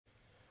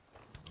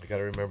got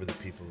to remember the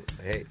people.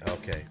 Hey,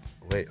 okay.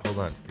 Wait, hold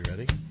on. You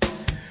ready?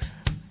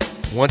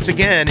 Once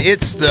again,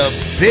 it's the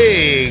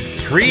Big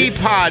 3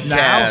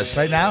 podcast.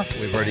 Right now?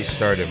 We've already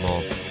started,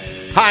 Mole.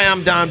 Hi,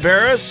 I'm Don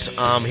Barris.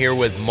 I'm here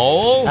with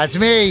Mole. That's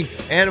me.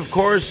 And, of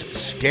course,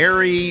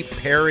 Scary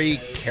Perry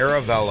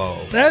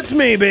Caravello. That's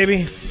me,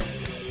 baby.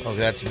 Oh,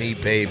 that's me,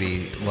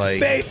 baby.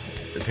 Like,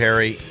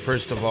 Perry,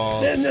 first of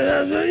all. You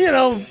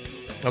know.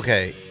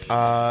 Okay.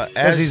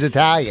 Because he's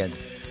Italian.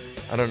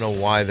 I don't know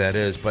why that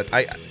is, but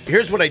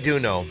here's what I do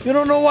know. You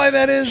don't know why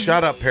that is?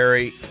 Shut up,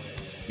 Perry.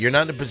 You're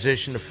not in a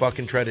position to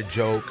fucking try to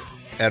joke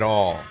at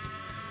all.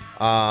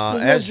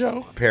 No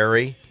joke.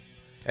 Perry,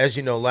 as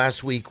you know,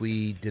 last week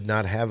we did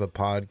not have a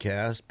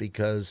podcast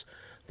because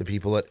the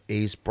people at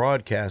Ace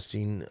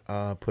Broadcasting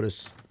put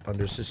us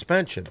under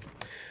suspension.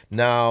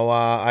 Now,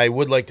 I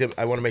want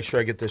to make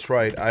sure I get this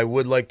right. I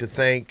would like to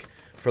thank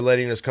for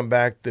letting us come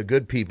back the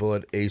good people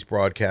at Ace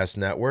Broadcast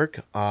Network.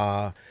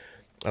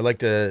 I'd like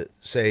to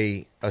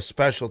say a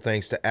special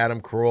thanks to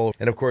Adam Carolla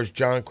and, of course,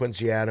 John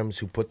Quincy Adams,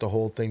 who put the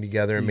whole thing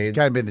together. And He's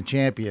kind of been the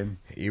champion.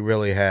 He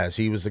really has.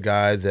 He was the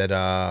guy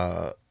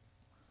that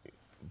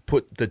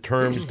put the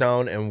terms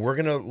down, and we're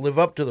going to live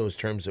up to those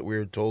terms that we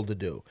were told to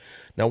do.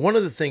 Now, one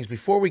of the things,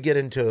 before we get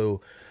into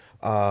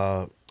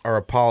our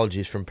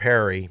apologies from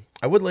Perry,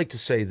 I would like to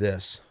say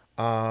this.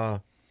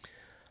 I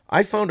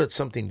found out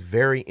something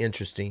very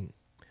interesting.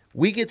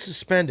 We get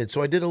suspended,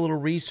 so I did a little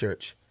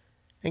research,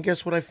 and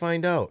guess what I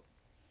find out?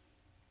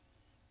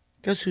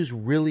 Guess who's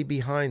really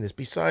behind this?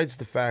 Besides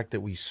the fact that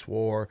we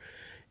swore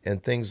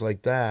and things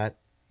like that,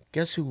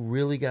 guess who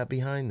really got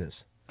behind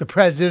this? The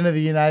President of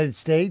the United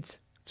States?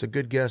 It's a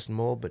good guess,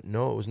 Mole, but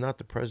no, it was not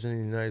the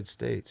President of the United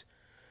States.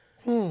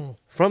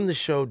 From the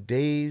show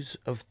Days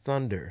of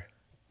Thunder,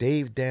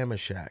 Dave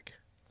Dameshek.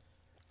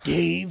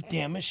 Dave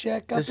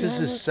Dameshek got This is his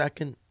behind us?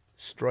 second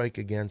strike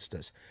against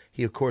us.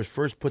 He, of course,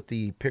 first put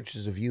the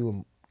pictures of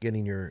you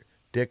getting your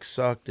dick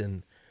sucked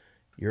and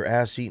your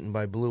ass eaten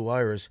by Blue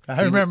Iris.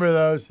 I remember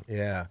those.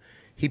 Yeah.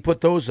 He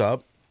put those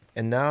up,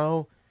 and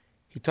now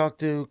he talked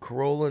to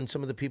Carolla and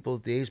some of the people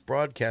at the Ace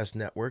Broadcast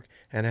Network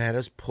and had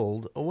us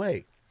pulled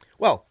away.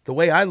 Well, the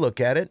way I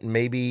look at it, and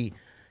maybe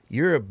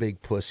you're a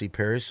big pussy,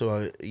 Perry,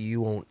 so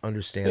you won't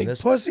understand this.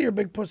 Big pussy or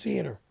big pussy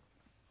eater?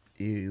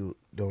 You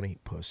don't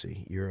eat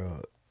pussy.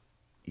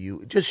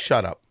 You just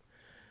shut up.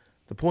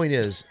 The point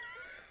is,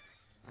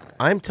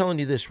 I'm telling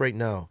you this right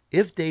now.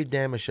 If Dave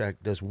Dameshek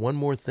does one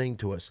more thing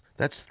to us,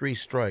 that's 3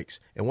 strikes.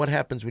 And what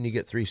happens when you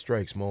get 3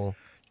 strikes, Mole?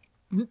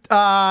 3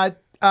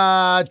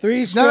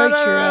 strikes, you're out.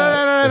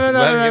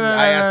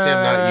 I asked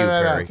him, not you,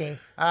 Perry. Okay.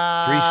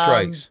 3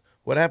 strikes.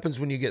 What happens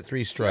when you get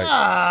 3 strikes?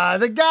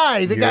 The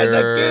guy's like,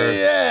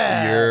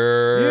 yeah.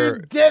 You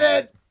did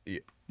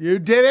it. You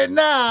did it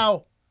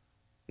now.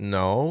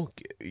 No.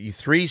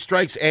 3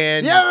 strikes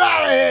and... You're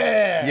out of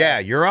here. Yeah,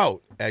 you're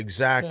out.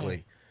 Exactly.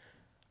 Okay.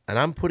 And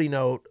I'm putting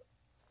out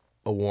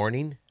a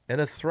warning and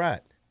a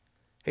threat.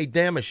 Hey,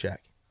 Dameshek,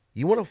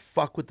 you want to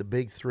fuck with the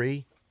big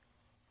 3?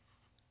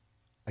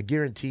 I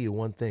guarantee you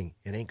one thing.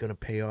 It ain't going to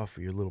pay off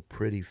for your little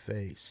pretty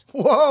face.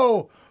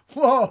 Whoa.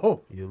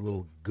 You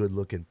little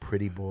good-looking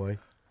pretty boy.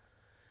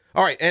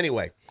 All right,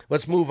 anyway,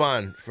 let's move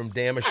on from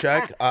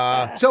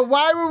Dameshek. So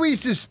why were we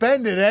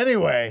suspended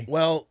anyway?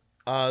 Well,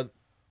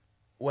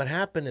 what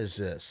happened is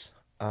this.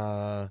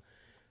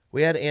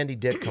 We had Andy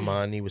Dick come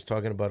on. He was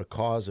talking about a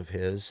cause of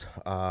his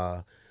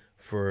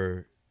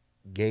for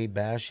gay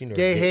bashing or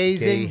gay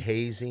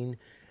hazing.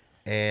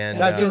 And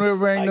that's when we were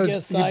wearing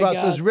those. You brought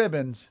those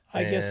ribbons.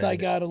 I guess I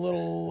got a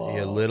little.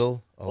 A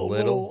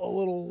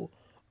little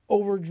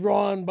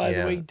overdrawn by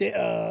the way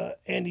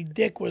Andy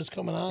Dick was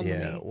coming on to me.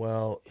 Yeah,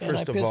 well, and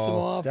first of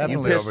all,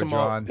 definitely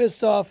overdrawn.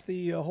 Pissed off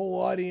the whole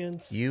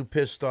audience. You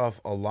pissed off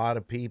a lot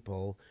of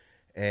people,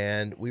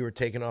 and we were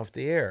taken off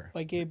the air.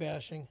 By gay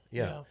bashing.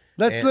 Yeah.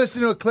 Let's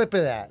listen to a clip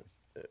of that.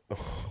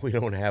 We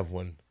don't have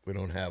one.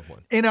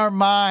 In our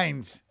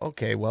minds.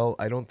 Okay, well,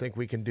 I don't think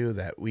we can do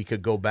that. We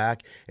could go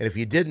back, and if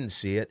you didn't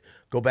see it,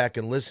 go back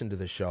and listen to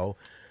the show.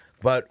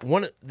 But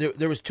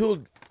there was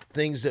 2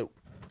 things that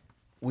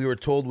we were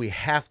told we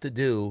have to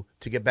do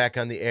to get back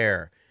on the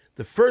air.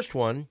 The first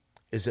one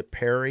is that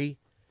Perry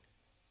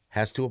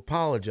has to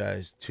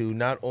apologize to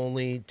not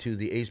only to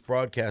the Ace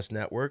Broadcast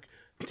Network,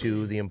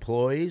 to the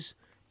employees,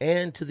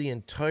 and to the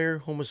entire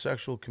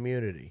homosexual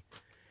community.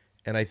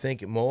 And I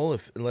think, Mole,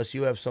 unless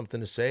you have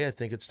something to say, I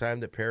think it's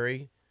time that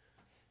Perry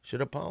should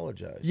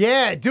apologize.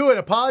 Yeah, do it.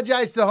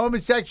 Apologize to the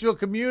homosexual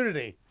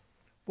community.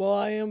 Well,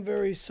 I am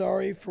very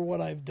sorry for what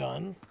I've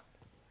done.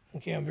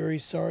 Okay, I'm very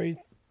sorry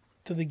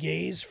to the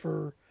gays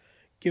for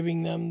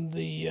giving them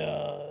the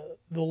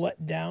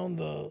let down,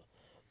 the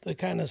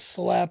kind of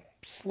slap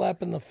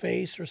in the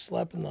face or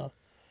slap in the.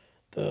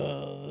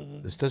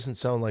 This doesn't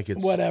sound like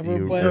it's whatever.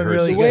 But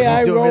really the way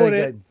I wrote really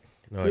it.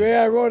 The way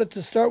I wrote it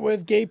to start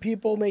with, gay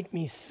people make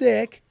me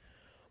sick,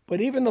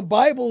 but even the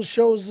Bible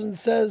shows and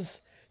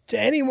says to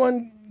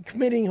anyone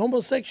committing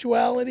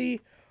homosexuality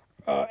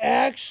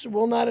acts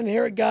will not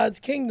inherit God's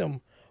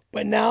kingdom.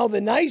 But now the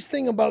nice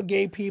thing about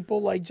gay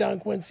people like John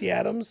Quincy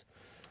Adams,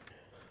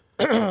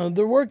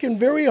 they're working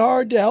very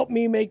hard to help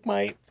me make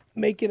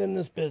it in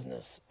this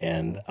business,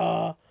 and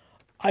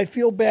I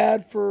feel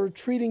bad for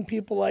treating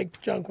people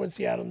like John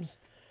Quincy Adams,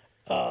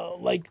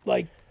 like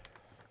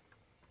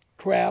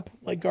crap,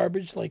 like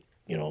garbage, like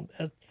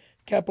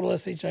capital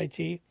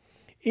SHIT.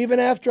 Even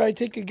after I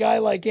take a guy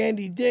like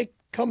Andy Dick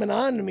coming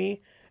on to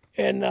me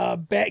and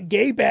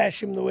gay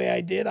bash him the way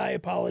I did, I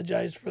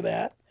apologize for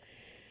that.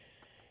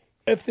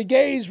 If the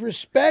gays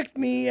respect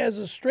me as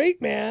a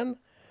straight man,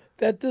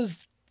 that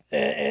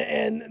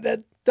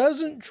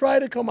doesn't try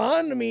to come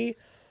on to me,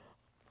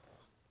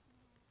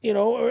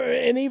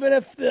 and even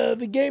if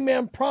the gay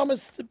man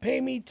promised to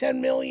pay me $10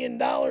 million,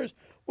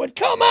 would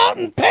come out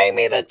and pay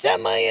me the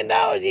 $10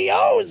 million he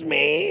owes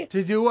me.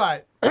 To do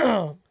what?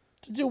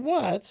 To do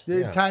what?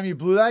 The time you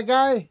blew that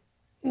guy?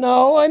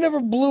 No, I never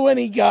blew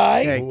any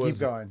guy. Hey, keep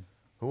going.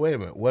 Wait a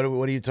minute. What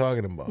are you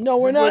talking about? No,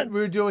 we're not. We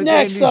were doing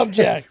Next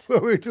subject.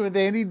 What we were doing with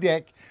Andy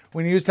Dick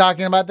when he was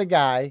talking about the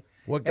guy.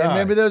 What guy? And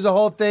remember there was a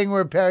whole thing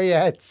where Perry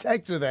had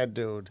sex with that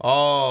dude.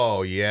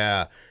 Oh,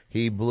 yeah.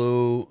 He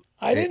blew...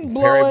 I didn't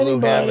blow Perry anybody.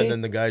 blew him, and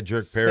then the guy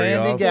jerked Perry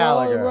Sandy off.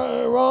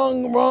 Gallagher.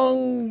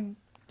 Wrong.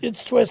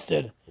 It's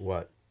twisted.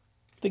 What?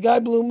 The guy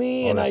blew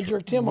me, and I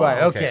jerked him Right,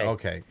 off.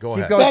 Okay. Go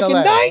ahead. Back in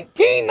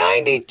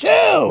 1992.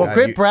 Well,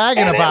 quit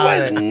bragging and about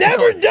it was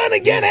never done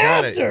again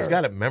after. He's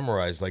got it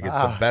memorized like it's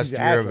the best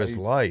year of his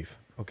life.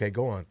 Okay,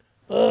 go on.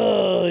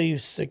 Oh, you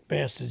sick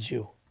bastards,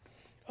 you.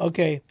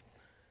 Okay.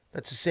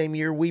 That's the same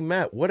year we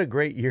met. What a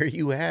great year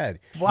you had.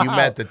 Wow. You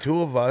met the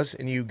two of us,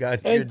 and you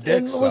got your dick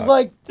And it was sucked.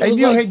 like... And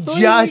you had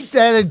just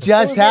said it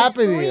just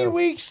happened to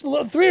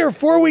you. 3 or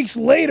 4 weeks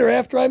later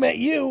after I met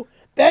you,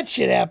 that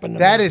shit happened to me.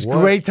 That is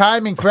great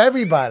timing for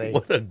everybody.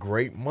 What a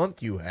great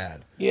month you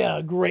had. Yeah,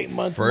 a great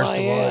month First my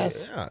of all,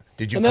 ass. yeah.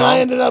 Did you And come? then I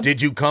ended up...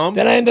 Did you come?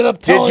 Then I ended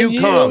up telling Did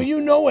you come?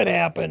 you know what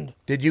happened.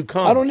 Did you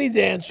come? I don't need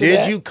to answer Did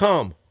that. you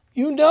come?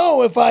 You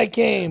know if I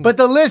came. But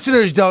the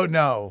listeners don't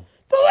know.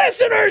 the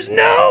listeners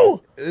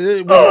know.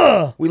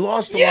 We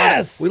lost a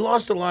Yes. lot. We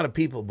lost a lot of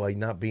people by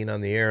not being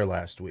on the air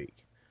last week.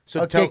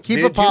 So Okay, keep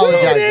did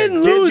apologizing. We didn't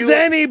Did lose you-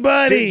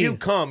 anybody. Did you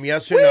come?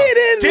 Yes or We no?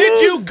 didn't Did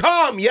lose. you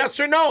come? Yes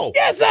or no?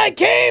 Yes, I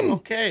came.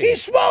 Okay. He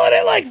swallowed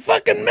it like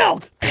fucking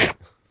milk.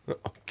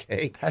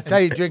 Okay. That's how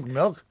you drink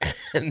milk.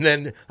 And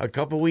then a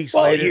couple weeks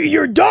Well, later,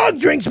 your dog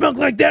drinks milk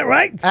like that,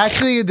 right?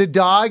 Actually, the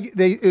dog,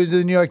 it was in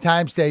the New York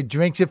Times today,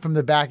 drinks it from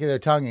the back of their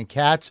tongue, and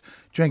cats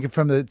drink it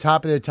from the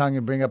top of their tongue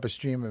and bring up a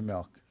stream of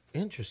milk.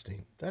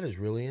 interesting. That is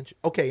really interesting.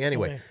 Okay.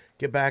 Anyway, Okay.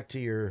 get back to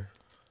your.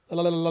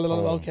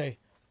 Okay.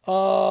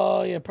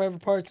 Yeah,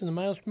 private parts in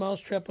the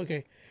mousetrap.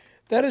 Okay.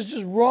 That is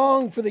just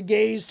wrong for the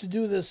gays to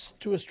do this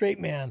to a straight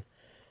man.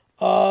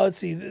 Let's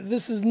see.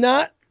 This is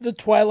not the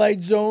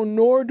Twilight Zone,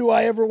 nor do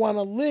I ever want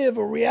to live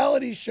a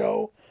reality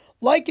show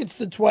like it's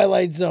the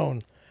Twilight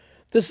Zone.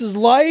 This is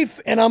life,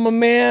 and I'm a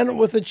man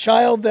with a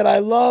child that I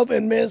love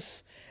and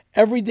miss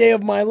every day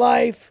of my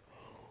life,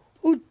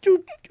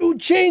 who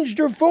changed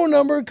her phone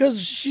number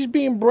because she's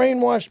being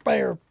brainwashed by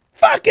her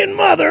fucking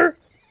mother.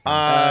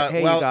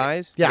 Hey, well, you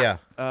guys. Yeah.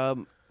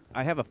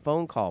 I have a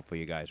phone call for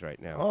you guys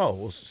right now. Oh,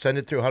 we'll send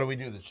it through. How do we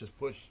do this? Just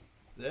push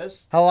this.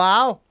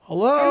 Hello?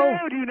 Hello?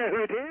 Hello, do you know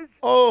who it is?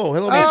 Oh,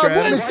 hello, Oh, Mr.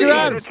 Adams. Mr.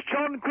 Adams. It's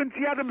John Quincy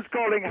Adams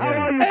calling. How Yeah.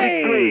 are you,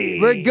 Hey. Victory?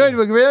 We're good.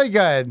 We're really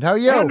good. How are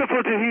you?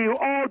 Wonderful to hear you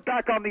all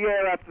back on the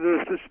air after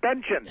the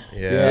suspension.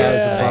 Yeah. it was a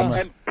Yeah. bummer.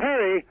 And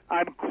Perry,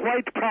 I'm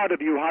quite proud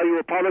of you how you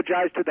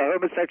apologized to the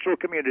homosexual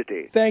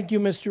community. Thank you,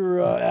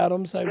 Mr.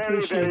 Adams. I Very,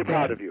 appreciate very that.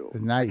 proud of you.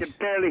 It's nice. I can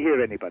barely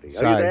hear anybody. Are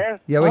Sorry. you there?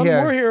 Yeah, we're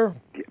here. We're here.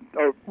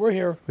 Oh, We're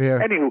here. We're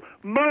here. anywho,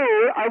 Mo,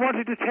 I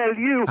wanted to tell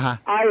you, Uh-huh.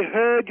 I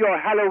heard your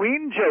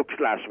Halloween jokes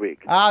last week.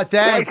 Ah,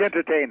 thanks. Quite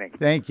entertaining.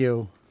 Thank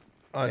you.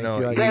 Oh, Thank no.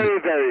 you. Very,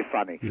 very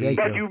funny. Thank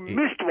But you. you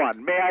missed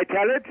one. May I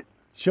tell it?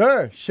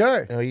 Sure.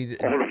 No,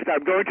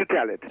 I'm going to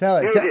tell it. Tell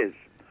it. Here Tell- it is.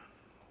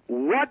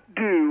 What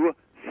do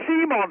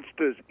sea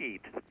monsters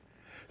eat?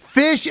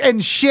 Fish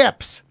and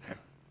ships.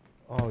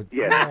 oh,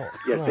 Yes, no,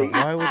 yes, no. they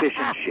Why eat would, fish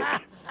and ships.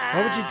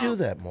 why would you do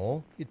that,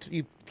 Mole?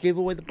 You gave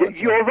away the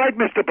punchline. You're right,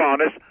 Mr.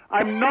 Barnes.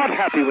 I'm not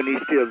happy when he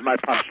steals my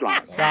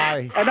punchline.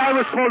 Sorry. And I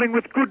was calling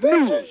with good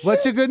news.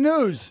 What's the good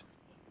news?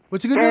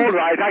 What's the good All news?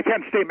 right, I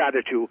can't stay mad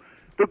at you.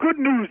 The good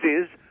news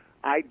is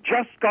I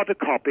just got a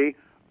copy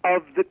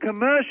of the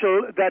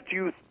commercial that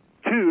you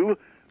two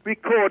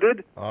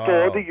recorded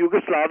for the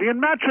Yugoslavian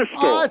mattress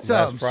store. Awesome.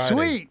 Last Friday.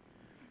 Sweet.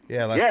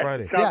 Yeah, last Yes,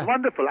 Friday. sounds Yeah.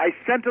 wonderful. I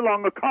sent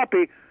along a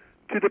copy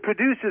to the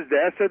producers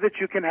there so that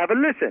you can have a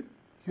listen.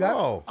 Yeah.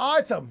 Oh.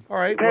 Awesome. All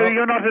right. Perry, Well,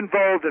 you're not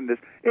involved in this.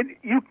 And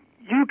you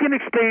can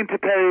explain to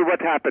Perry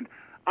what happened.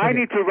 I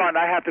need to run.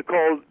 I have to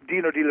call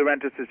Dino De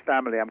Laurentiis'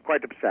 family. I'm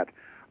quite upset.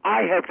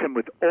 I helped him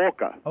with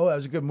Orca. Oh, that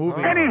was a good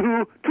movie.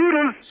 Anywho,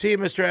 toodles. see you,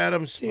 Mr.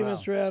 Adams. See you,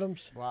 Mr.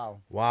 Adams. Wow.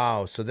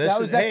 Wow. So this That is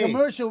was that hey,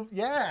 commercial.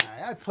 Yeah,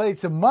 I played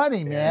some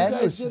money, man. You It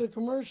guys was- did a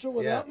commercial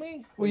without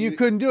me? well, you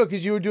couldn't do it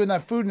because you were doing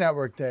that Food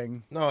Network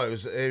thing. No, it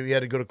was. You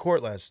had to go to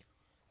court last.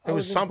 It I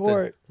was was in something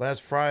court.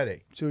 last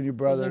Friday. You and your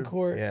I was brother. in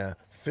court. Yeah,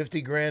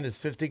 50 grand is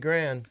 50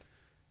 grand.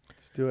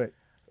 Let's do it.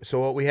 So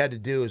what we had to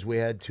do is we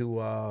had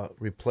to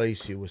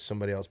replace you with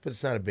somebody else, but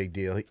it's not a big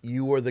deal.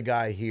 You were the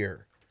guy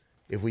here.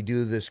 If we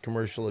do this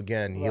commercial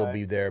again, he'll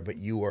be there, but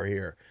you are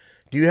here.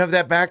 Do you have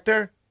that back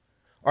there?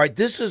 All right,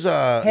 this is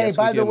a... Hey, Yes,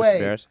 by we the do, Mr. way,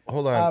 Bears.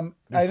 Hold on.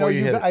 I know Before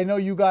you hit it. I know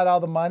you got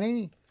all the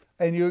money,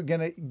 and you're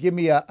gonna give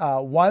me a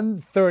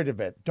 1/3 of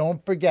it.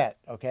 Don't forget,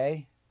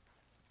 okay?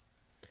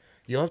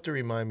 You'll have to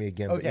remind me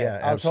again. Okay, But yeah,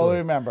 I'll absolutely. totally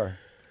remember.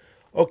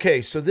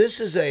 Okay, so this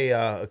is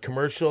a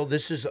commercial.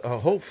 This is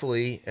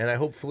hopefully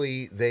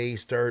they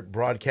start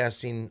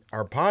broadcasting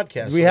our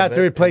podcast. We a had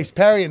little to bit. replace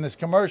Perry in this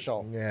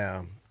commercial.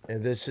 Yeah,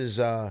 and this is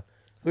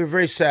we were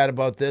very sad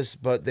about this,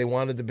 but they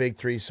wanted the big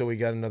three, so we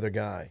got another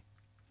guy.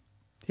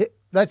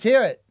 Let's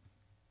hear it.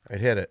 I'd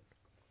hit it.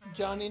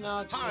 Johnny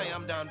Nacho. Hi,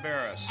 I'm Don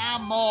Barris.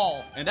 I'm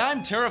Maul. And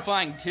I'm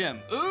Terrifying Tim.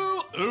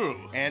 Ooh, ooh.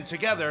 And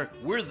together,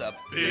 we're the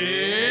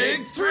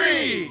Big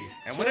Three.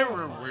 And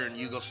whenever we're in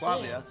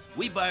Yugoslavia,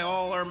 we buy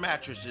all our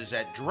mattresses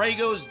at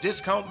Drago's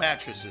Discount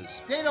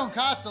Mattresses. They don't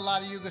cost a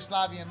lot of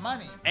Yugoslavian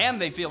money.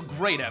 And they feel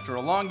great after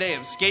a long day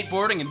of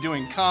skateboarding and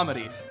doing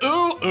comedy.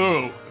 Ooh,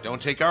 ooh. Don't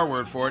take our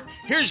word for it.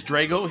 Here's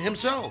Drago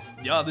himself.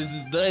 Ja, this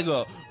is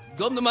Drago.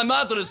 Kom naar mijn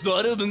mattress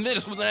door, ik ben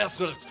weer van de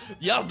Esther.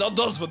 Ja, dat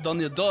is wat dan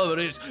je daar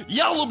is.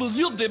 Ja, we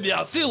bedoelden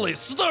bij Silly,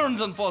 Stearns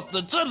and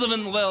Foster,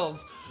 Chervin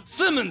Wells,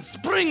 Simmons,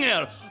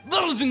 Springer.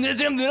 Daar zijn de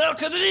hem de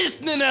elke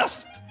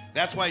nest.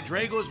 That's why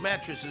Drago's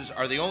Mattresses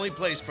are the only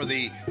place for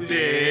the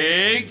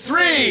Big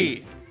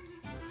Three.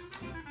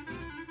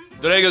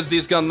 Drago's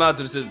Discount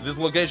Mattresses. This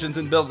location's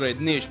in Belgrade,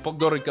 Niš,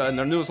 Podgorica, and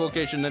our newest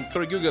location in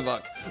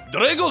Kragujevac.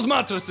 Drago's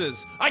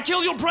Mattresses. I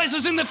kill your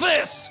prices in the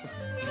face.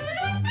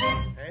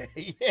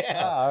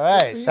 Yeah, All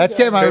right. That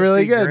came out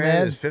really good,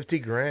 man. Is 50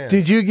 grand.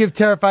 Did you give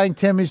Terrifying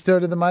Tim his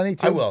third of the money,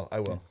 too? I will.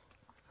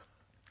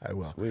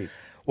 Sweet.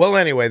 Well,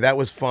 anyway, that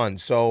was fun.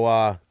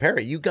 So,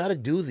 Perry, you got to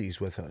do these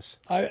with us.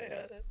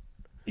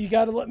 You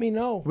got to let me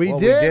know. We Well,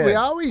 we did. did. We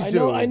always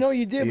do. I know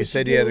you did. You but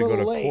said you you did had to a go to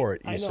little late.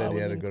 court. I You know, said I you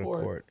was had to in go to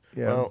court.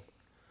 Yeah. Well,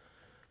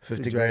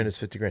 50 grand is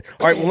 50 grand.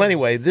 All right, well,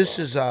 anyway, this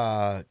is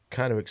kind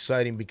of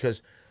exciting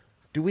because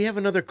do we have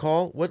another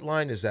call? What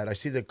line is that? I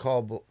see the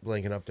call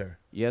blinking up there.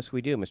 Yes,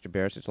 we do, Mr.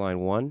 Barris. It's line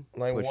 1.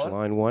 Line Push 1?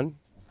 line 1.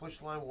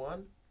 Push line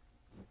 1.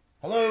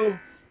 Hello?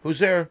 Who's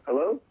there?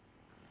 Hello?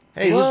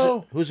 Hey,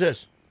 Hello? who's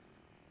this?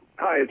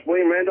 Hi, it's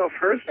William Randolph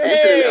Hearst. I'm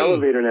Hey! in an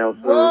elevator now,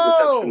 so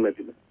Whoa! reception might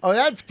be... Oh,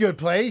 that's a good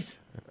place.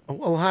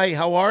 Well, hi,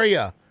 how are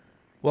you?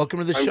 Welcome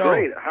to the I'm show.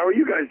 great. How are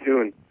you guys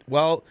doing?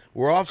 Well,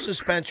 we're off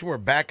suspension. We're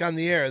back on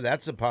the air.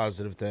 That's a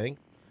positive thing.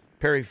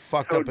 Perry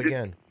fucked So up did-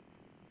 again.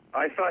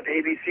 I thought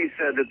ABC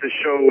said that the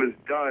show was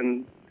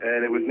done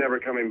and it was never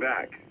coming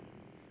back.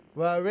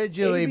 Well,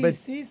 originally, but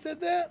ABC said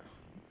that?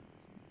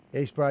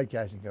 Ace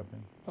Broadcasting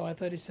Company. Oh, I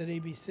thought he said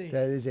ABC.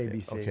 That is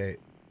ABC. Okay,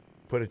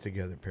 put it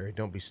together, Perry.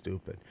 Don't be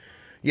stupid.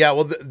 Yeah,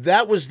 well,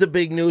 that was the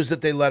big news that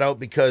they let out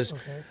because,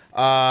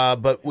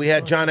 but we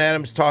had John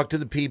Adams talk to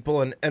the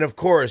people, and of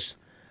course,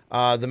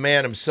 the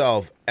man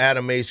himself,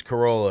 Adam Ace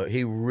Carolla.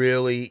 He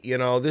really,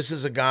 this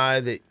is a guy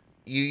that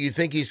you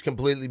think he's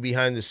completely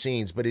behind the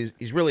scenes, but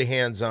he's really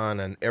hands-on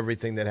on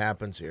everything that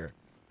happens here.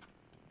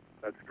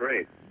 That's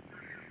great.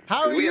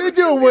 How are We you have a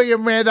doing, few-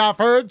 William Randolph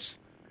Hearst?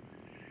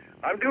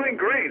 I'm doing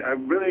great.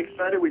 I'm really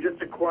excited. We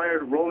just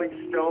acquired Rolling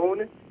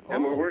Stone,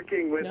 and we're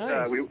working with,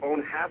 nice. we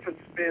own Half a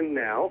Spin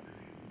now.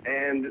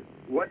 And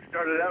what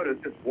started out as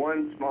just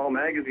one small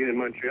magazine in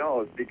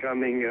Montreal is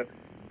becoming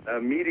a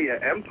media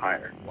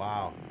empire.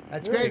 Wow.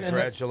 That's Very great. nice.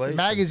 Congratulations. The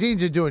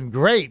magazines are doing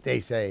great, they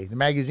say. The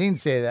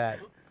magazines say that.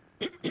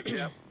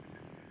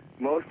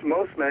 Most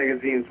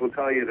magazines will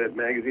tell you that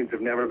magazines have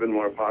never been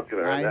more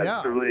popular, and I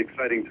that's know. a really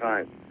exciting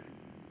time.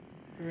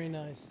 Very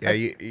nice. Yeah,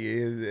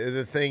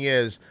 the thing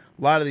is,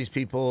 a lot of these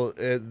people,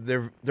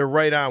 they're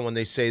right on when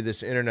they say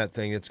this internet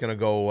thing, it's going to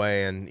go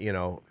away, and,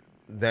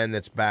 then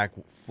it's back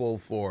full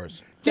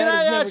force. Can That I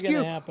is never ask gonna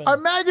you, happen. are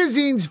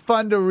magazines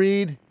fun to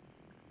read?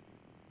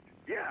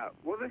 Yeah,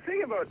 well, the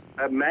thing about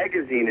a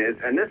magazine is,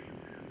 and this,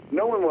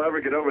 no one will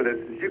ever get over this,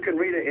 is you can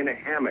read it in a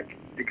hammock.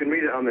 You can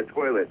read it on the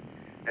toilet,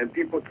 and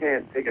people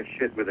can't take a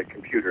shit with a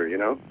computer,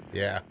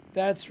 Yeah.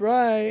 That's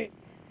right.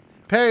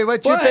 Perry,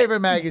 what's your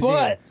favorite magazine?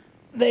 But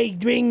they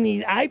bring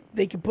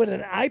they can put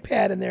an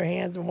iPad in their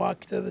hands and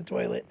walk to the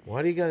toilet.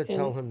 Why do you got to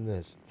tell him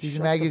this? He's Shut a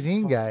the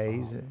magazine fuck guy. up.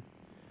 He's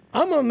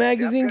I'm a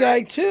magazine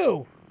guy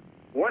too.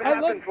 What I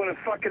happens when a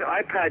fucking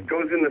iPad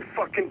goes in the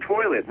fucking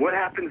toilet? What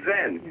happens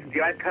then? The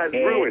iPad's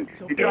It's ruined.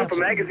 You drop a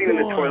magazine in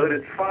the gone. toilet,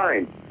 it's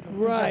fine.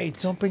 Right.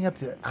 Don't bring up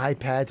the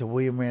iPad to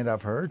William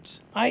Randolph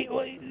Hearst.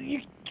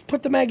 You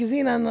put the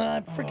magazine on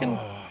the freaking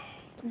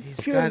computer.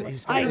 He's got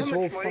his How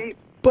whole much money?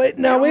 But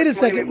now How wait a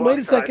much money second. we Wait a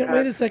lost second. on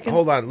Wait a iPad? second.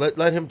 Hold on.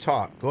 Let him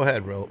talk. Go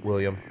ahead,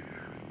 William.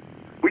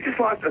 We just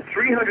lost a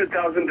 $300,000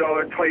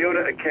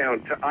 Toyota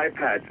account to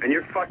iPads, and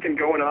you're fucking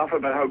going off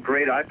about how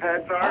great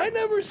iPads are? I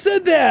never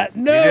said that.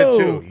 No. You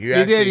did too.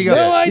 You did. You go.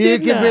 No, I you did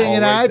can not. bring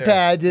an Oh, right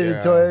iPad to there.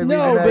 the toilet.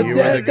 No, read but an You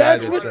were iPad. the guy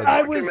that's that what said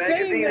I that. was magazine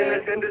saying. in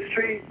That this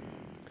industry?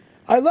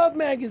 I love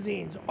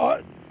magazines.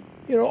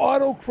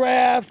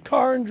 Autocraft,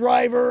 Car and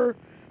Driver,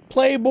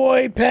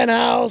 Playboy,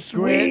 Penthouse,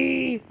 Grit.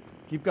 We.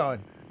 Keep going.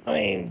 I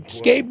mean,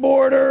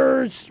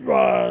 skateboarders,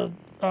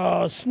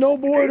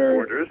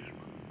 snowboarder.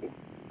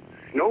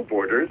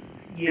 Snowboarders?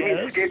 You mean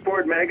Yes.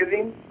 Skateboard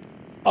Magazine?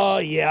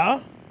 Yeah.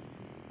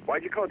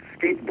 Why'd you call it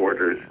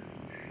Skateboarders?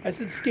 I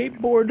said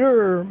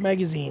skateboarder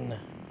magazine.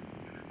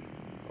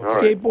 All right.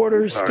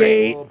 Skateboarder, Sorry.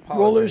 skate, Well, apologize.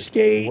 roller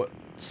skate, What-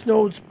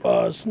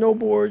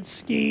 snowboard,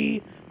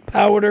 ski,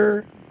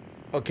 powder.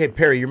 Okay,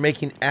 Perry, you're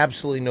making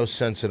absolutely no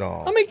sense at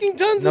all. I'm making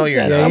tons No, of you're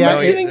sense. not. I'm No,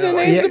 mentioning you're- the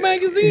no. names of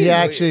magazines. He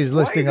actually is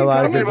listing a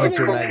lot of good talking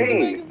winter about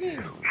magazines. cocaine?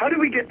 How do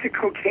we get to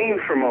cocaine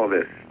from all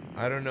this?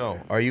 I don't know.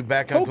 Are you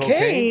back on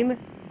cocaine? Cocaine?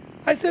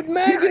 I said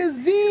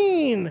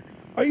magazine.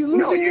 Are you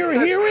No, losing you your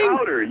said hearing?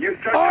 powder. You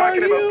started Are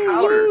talking you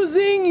about powder.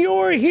 losing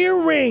your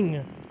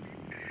hearing?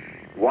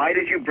 Why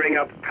did you bring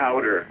up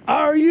powder?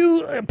 Are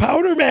you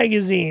powder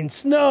magazine?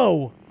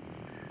 Snow.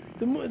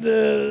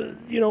 The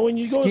when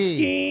you go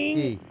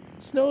skiing,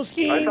 snow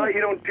skiing. I thought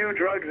you don't do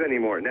drugs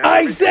anymore. Now I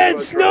everything's said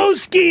about snow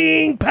drugs.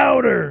 skiing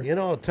powder. You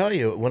know, I'll tell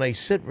you, when I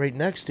sit right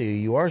next to you,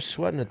 you are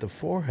sweating at the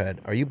forehead.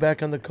 Are you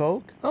back on the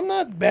coke? I'm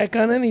not back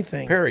on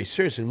anything. Perry,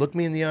 seriously, look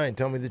me in the eye and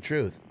tell me the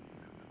truth.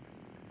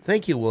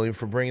 Thank you, William,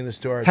 for bringing this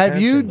to our Have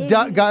you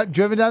attention. got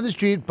driven down the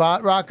street,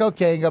 bought rock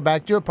cocaine, go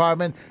back to your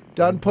apartment,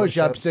 done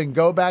push-ups, push-ups. then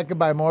go back and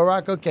buy more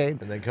rock cocaine,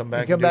 And then come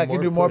back and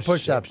and do more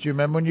push-ups? Do you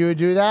remember when you would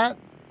do that?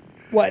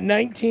 What,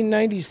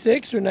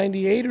 1996 or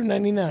 98 or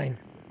 99?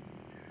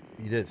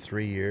 You did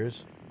 3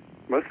 years?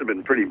 Must have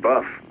been pretty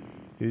buff.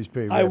 He was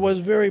pretty. I ripped. was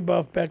very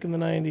buff back in the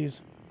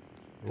 90s.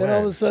 Then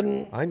all of a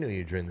sudden, I knew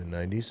you during the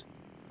 90s.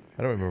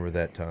 I don't remember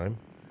that time.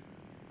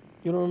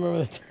 you don't remember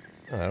that.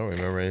 I don't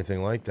remember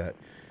anything like that.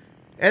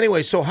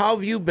 Anyway, so how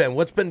have you been?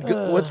 What's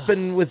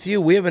been with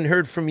you? We haven't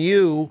heard from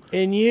you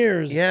in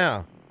years.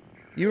 Yeah.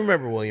 You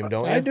remember William,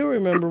 don't you? I do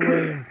remember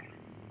William.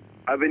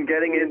 I've been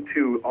getting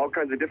into all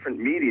kinds of different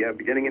media. I've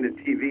been getting into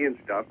TV and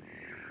stuff.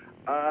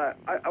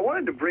 I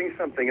wanted to bring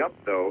something up,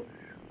 though,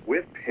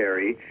 with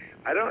Perry.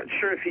 I'm not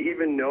sure if he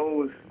even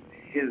knows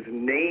his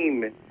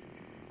name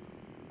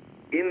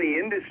in the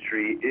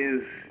industry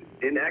is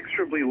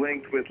inexorably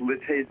linked with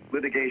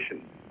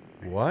litigation.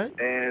 What?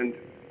 And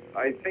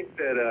I think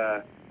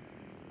that,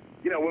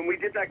 when we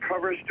did that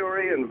cover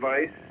story in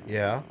Vice,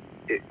 Yeah.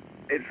 it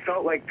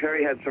felt like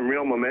Perry had some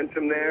real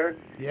momentum there.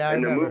 Yeah, I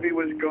and the remember. movie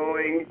was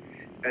going,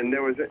 and it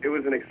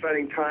was an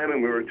exciting time,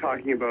 and we were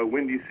talking about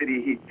Windy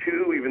City Heat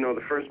 2, even though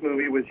the first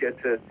movie was yet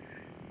to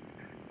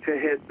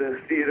hit the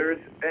theaters.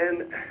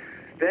 And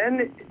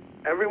then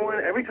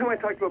every time I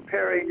talked about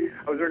Perry,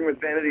 I was working with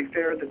Vanity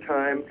Fair at the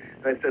time,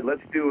 and I said,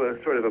 let's do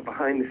a sort of a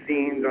behind the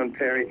scenes on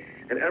Perry,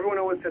 and everyone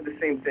always said the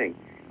same thing.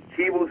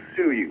 He will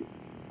sue you.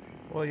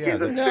 Well, yeah.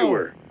 He's a No.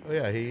 sewer. Oh,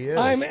 yeah, he is.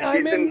 I'm He's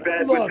in in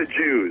bed look, with the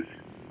Jews.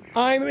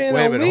 I'm in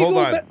Wait a a minute.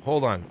 legal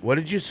Hold on. What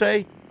did you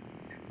say?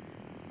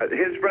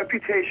 His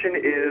reputation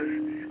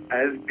is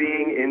as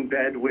being in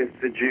bed with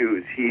the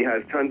Jews. He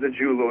has tons of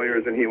Jew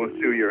lawyers, and he will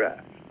sue your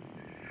ass.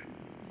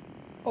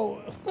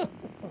 Oh,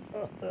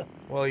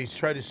 Well, he's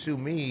tried to sue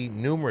me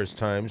numerous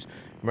times.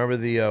 Remember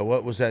the,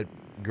 what was that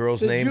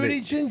girl's the name?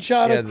 Judy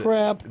Chinchada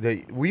crap.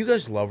 Were you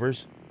guys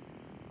lovers?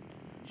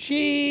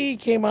 She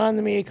came on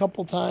to me a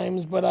couple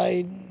times, but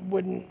I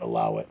wouldn't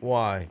allow it.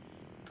 Why?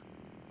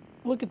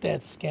 Look at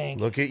that skank.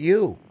 Look at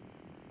you.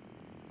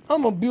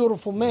 I'm a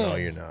beautiful man. No,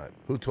 you're not.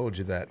 Who told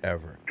you that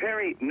ever?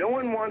 Perry, no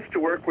one wants to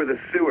work with a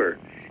sewer.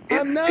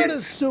 I'm not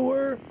a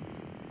sewer.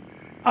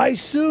 I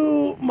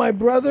sue my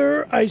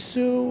brother. I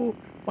sue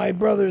my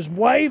brother's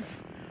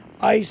wife.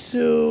 I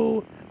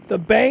sue the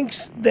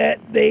banks that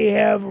they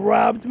have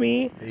robbed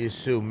me. You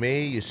sue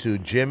me. You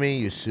sued Jimmy.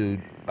 You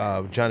sued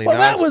Johnny Well,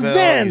 that was Knoxville,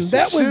 then. you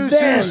That sued was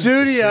then.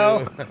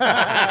 Studio.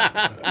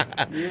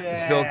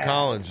 Phil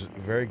Collins.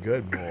 Very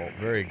good, Bull.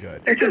 Very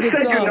good. It's a You good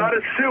said you're song. not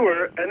a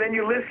sewer, and then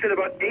you listed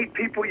about 8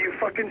 people you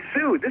fucking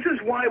sued. This is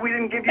why we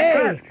didn't give you Hey,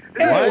 press.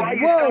 This hey, is why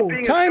you whoa, stopped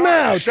being time a star.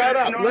 out. Shut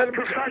up. It's not Let him-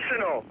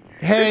 professional.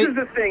 Hey. This is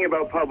the thing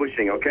about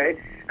publishing, okay?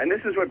 And this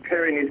is what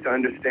Perry needs to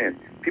understand.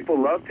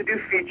 People love to do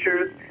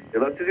features. They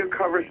love to do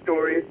cover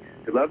stories.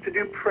 They love to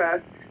do press,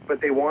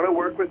 but they want to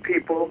work with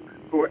people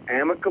who are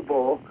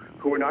amicable,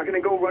 who are not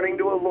going to go running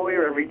to a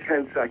lawyer every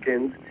 10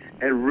 seconds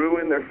and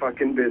ruin their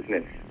fucking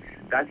business.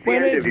 That's the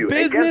When end it's of you.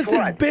 And business, guess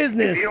what? it's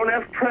business. If you don't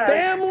have press,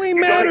 Family you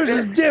don't Matters is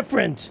exist.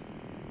 different.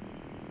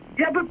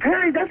 Yeah, but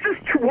Perry, that's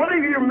just one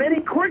of your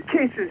many court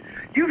cases.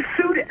 You've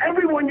sued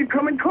everyone you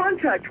come in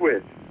contact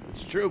with.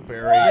 It's true,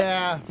 Perry.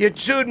 Yeah. You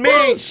sued me.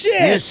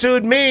 Bullshit. You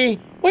sued me.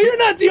 Well, you're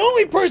not the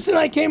only person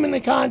I came into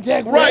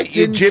contact Right. with.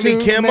 You Didn't Jimmy sue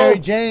Kimmel. Mary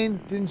Jane.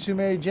 Didn't sue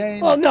Mary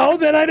Jane. Well, no,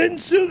 then I didn't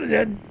sue.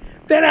 Then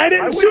I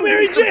didn't I sue wouldn't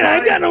Mary be Jane.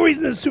 I've surprised. got no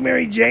reason to sue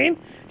Mary Jane.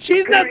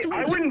 She's Perry, not.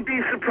 I wouldn't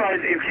be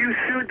surprised if you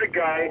sued the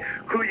guy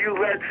who you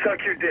let suck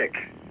your dick.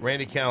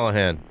 Randy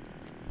Callahan.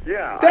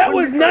 Yeah. I That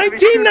was wouldn't be surprised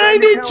if you sued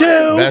Randy 1992.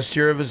 Callahan. Best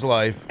year of his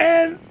life.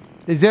 And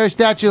Is there a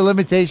statute of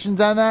limitations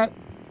on that?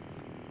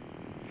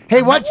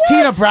 Hey, what's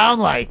Tina Brown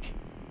like?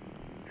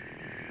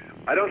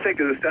 I don't think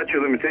there's a statute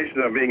of limitations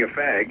on being a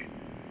fag.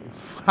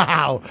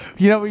 Wow.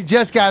 You know, we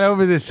just got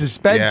over the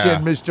suspension,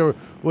 Yeah. Mr.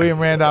 William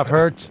Randolph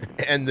Hertz.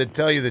 And to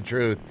tell you the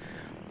truth,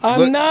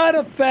 I'm not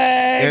a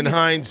fag. In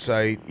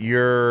hindsight,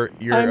 you're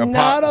I'm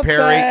not a fag.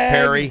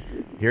 Perry.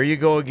 Here you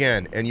go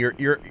again, and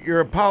your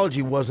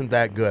apology wasn't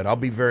that good. I'll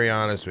be very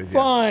honest with you.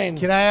 Fine.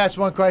 Can I ask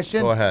one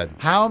question? Go ahead.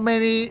 How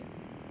many,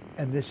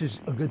 and this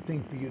is a good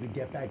thing for you to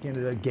get back into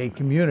the gay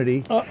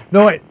community.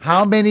 No, wait.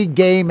 How many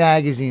gay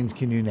magazines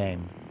can you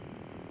name?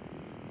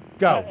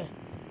 Go.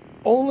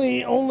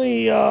 Only.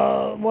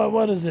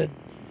 What is it?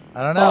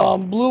 I don't know.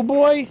 Blue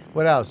Boy.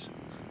 What else?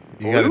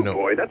 You gotta Blue know.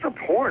 Boy, that's a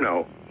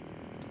porno.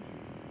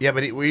 Yeah,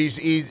 but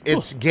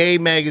it's gay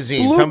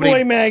magazines. Blue How many,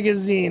 Boy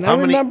magazine. how I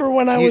many- remember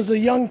when I you- was a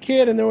young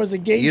kid and there was a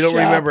gay You don't shop.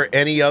 remember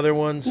any other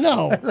ones?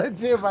 No. Let's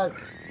see about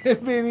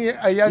being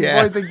a young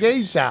Yeah. boy at the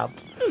gay shop.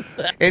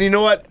 And you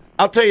know what?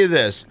 I'll tell you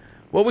this.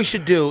 What we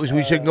should do is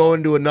we should go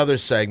into another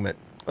segment.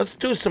 Let's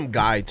do some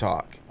guy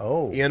talk.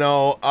 Oh. You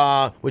know,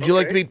 would you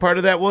like to be part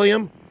of that,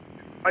 William?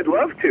 I'd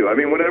love to. I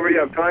mean, whenever you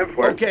have time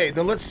for it. Okay,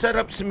 then let's set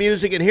up some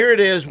music, and here it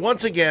is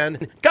once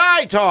again,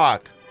 guy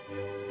talk.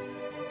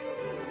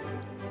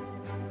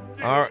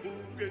 All right.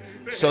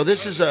 So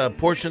this is a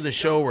portion of the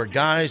show where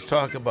guys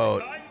talk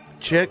about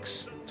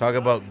chicks, talk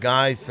about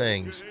guy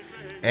things.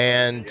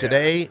 And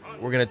today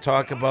we're going to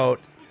talk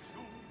about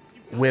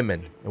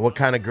women and what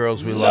kind of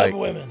girls we Love like.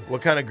 women.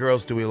 What kind of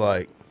girls do we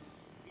like?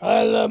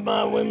 I love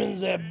my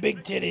women's that have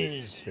big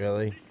titties.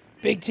 Really?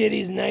 Big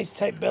titties, nice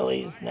tight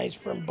bellies, nice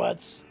firm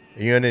butts.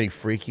 Are you into any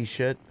freaky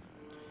shit?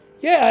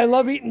 Yeah, I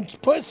love eating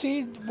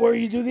pussy where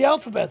you do the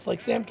alphabets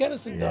like Sam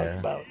Kennison Yeah. talked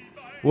about.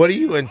 What are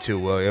you into,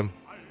 William?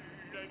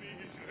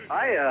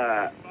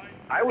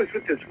 I was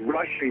with this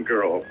Russian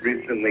girl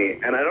recently,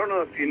 and I don't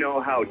know if you know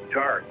how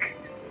dark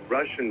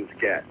Russians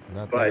get,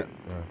 Not but that.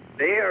 No.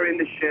 they are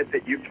into shit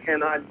that you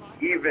cannot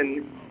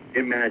even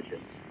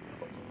imagine.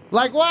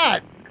 Like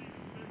what?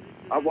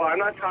 Well, I'm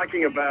not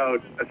talking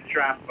about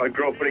a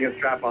girl putting a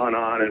strap on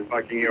and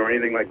fucking you or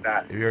anything like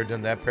that. Have you ever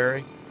done that,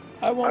 Perry?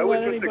 I won't I was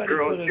let with a anybody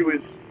girl, put she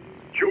was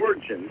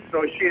Georgian,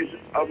 so she's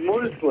a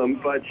Muslim,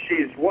 but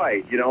she's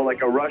white, you know,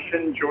 like a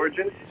Russian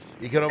Georgian.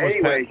 You can almost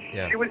Anyway,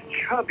 yeah. she was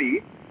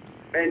chubby,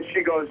 and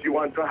she goes, "You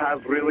want to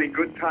have really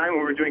good time?" We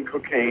were doing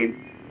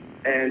cocaine,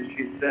 and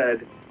she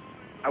said,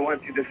 "I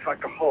want you to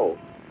fuck a hole."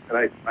 And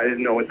I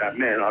didn't know what that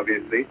meant,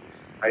 obviously.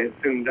 I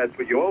assumed that's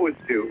what you always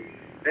do.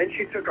 Then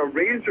she took a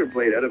razor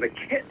blade out of a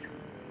kit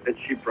that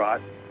she brought,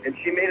 and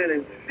she made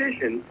an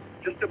incision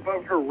just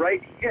above her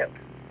right hip.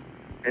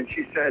 And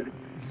she said,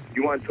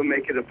 "You want to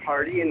make it a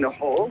party in the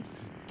hole?"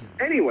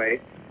 Anyway,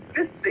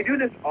 they do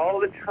this all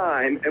the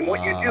time, and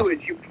what you do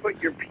is you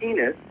put your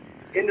penis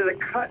into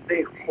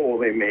the hole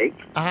they make,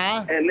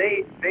 and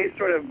they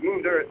sort of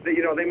move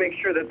they make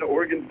sure that the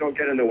organs don't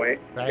get in the way.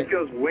 Right. It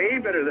feels way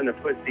better than a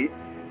pussy,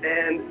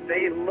 and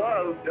they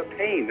love the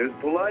pain. There's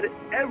blood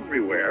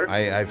everywhere.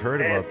 I've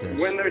heard And about this.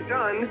 when they're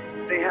done,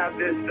 they have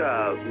this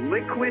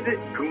liquid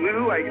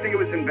glue. I think it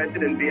was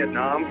invented in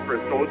Vietnam for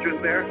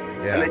soldiers there,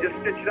 Yeah. and they just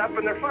stitch it up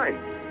and they're fine.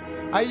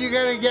 Are you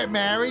going to get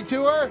married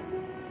to her?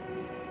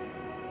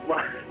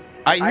 Well,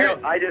 I hear.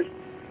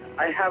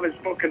 I haven't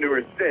spoken to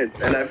her since,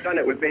 and I've done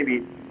it with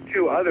maybe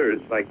two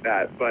others like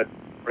that. But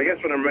I guess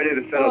when I'm ready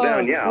to settle Oh,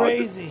 down, yeah,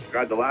 crazy. I'll just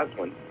grab the last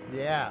one.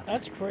 Yeah.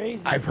 That's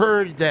crazy. I've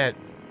heard that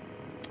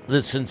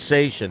the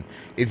sensation,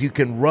 if you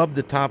can rub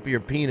the top of your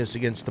penis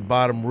against the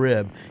bottom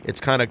rib, it's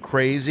kind of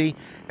crazy.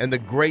 And the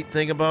great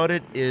thing about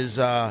it is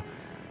the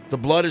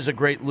blood is a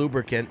great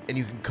lubricant, and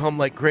you can come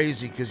like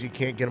crazy because you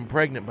can't get them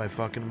pregnant by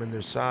fucking them in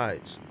their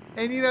sides.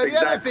 And you know, the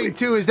other Exactly. thing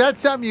too is that's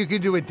something you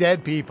can do with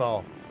dead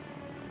people.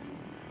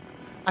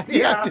 I mean,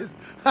 Yeah.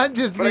 I'm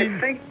just But I mean,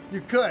 think-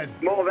 you could.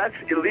 No, that's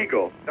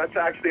illegal. That's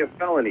actually a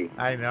felony.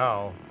 I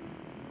know.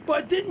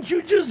 But didn't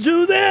you just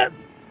do that?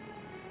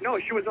 No,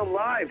 she was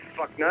alive,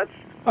 fucknuts.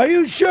 Are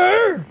you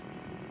sure?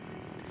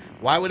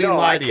 Why would he No,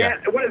 lie I to you?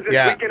 can't. What is this,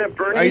 Yeah. weekend at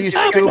Bernie's? Are you think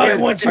I stupid? can't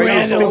What fucking you Are you know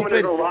handle? a woman is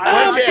stupid? alive? I'm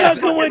Why don't you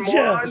ask- fucking with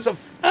moron. you.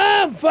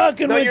 I'm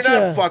fucking No, with you're you.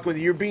 not fucking with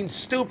you. You're being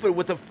stupid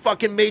with a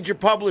fucking major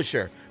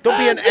publisher. Don't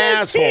be I'm an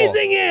just asshole.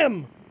 teasing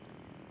him.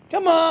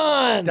 Come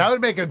on. That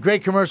would make a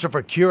great commercial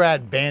for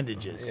Curad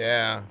bandages.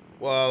 Yeah.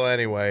 Well,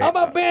 anyway. How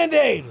about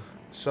Band-Aid?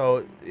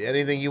 So,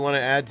 anything you want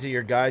to add to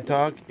your guy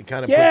talk? It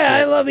kind of Yeah, I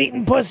puts you, love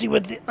eating pussy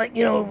with, when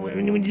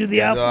you do the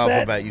the alphabet.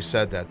 alphabet. You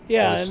said that.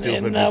 Yeah, It was and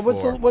stupid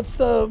what's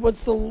before.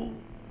 what's the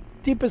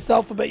deepest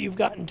alphabet you've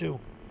gotten to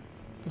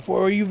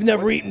before, or you've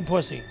never eaten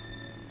pussy?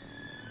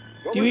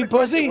 What Do you was eat the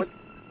question?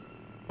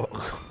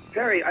 pussy?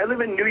 Terry, I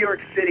live in New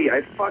York City.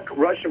 I fuck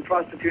Russian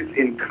prostitutes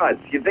in cuts.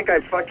 You think I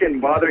fucking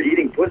bother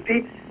eating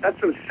pussy? That's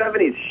some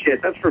 70s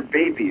shit. That's for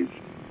babies.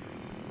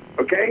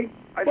 Okay?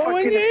 But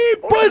when you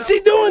eat pussy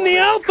doing the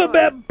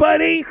alphabet,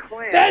 buddy,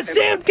 that's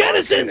Sam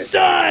Kennison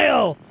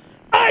style.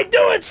 I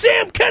do it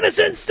Sam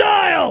Kennison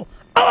style.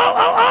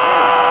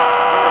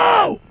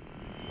 Oh!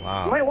 You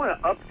Wow. might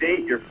want to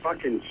update your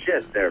fucking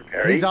shit there,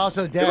 Perry. He's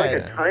also You're like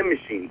dead. a time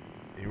machine.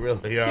 You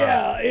really are.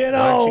 Yeah, you Why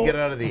don't you know, get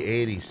out of the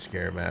 80s,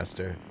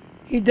 Scaremaster?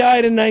 he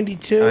died in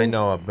 '92. I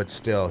know it, but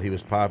still, he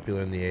was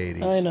popular in the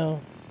 80s. I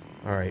know.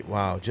 All right,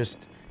 wow. Just,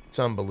 it's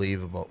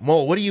unbelievable.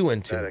 Mo, what are you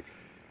into? Pathetic.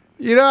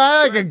 You know,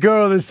 I like a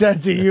girl with a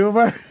sense of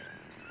humor.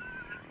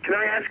 Can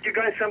I ask you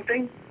guys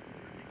something?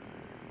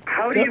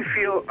 How do you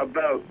feel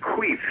about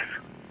queefs?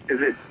 Is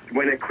it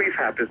when a queef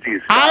happens to you?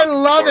 Stop, I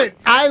love or- it.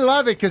 I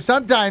love it because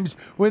sometimes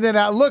when they're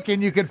not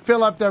looking, you can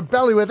fill up their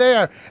belly with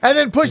air and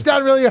then push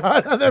down really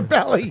hard on their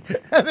belly,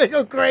 and they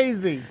go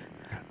crazy.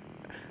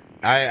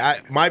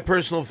 My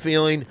personal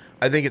feeling,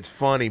 I think it's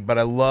funny, but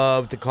I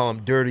love to call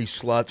them dirty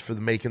sluts for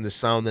making the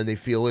sound. Then they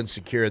feel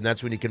insecure, and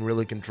that's when you can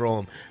really control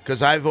them.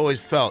 Because I've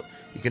always felt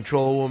you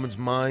control a woman's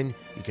mind,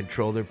 you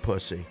control their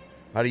pussy.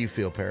 How do you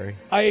feel, Perry?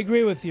 I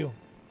agree with you.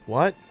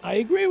 What? I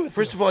agree with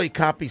First you. of all, you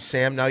copy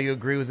Sam. Now you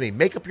agree with me.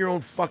 Make up your own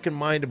fucking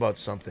mind about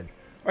something.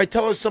 All right,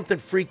 tell us something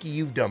freaky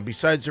you've done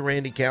besides the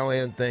Randy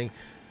Callahan thing.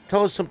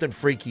 Tell us something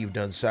freaky you've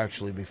done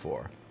sexually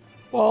before.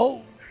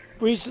 Well,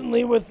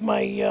 recently with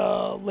my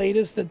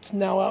latest that's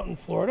now out in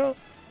Florida,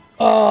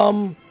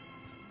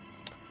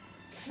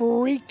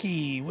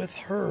 freaky with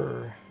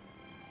her.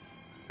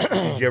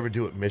 Did you ever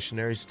do it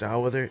missionary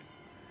style with her?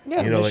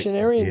 Yeah, You know,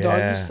 missionary and yeah.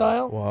 doggy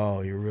style.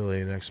 Wow, you're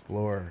really an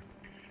explorer.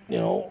 You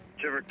know,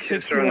 Did you ever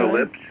kiss her on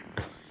the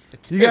 69.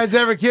 lips? You guys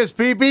ever kiss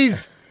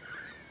peepees?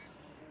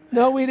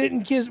 No, we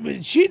didn't kiss.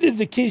 But she did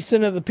the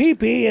kissing of the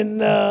pee-pee, and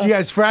You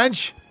guys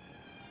French?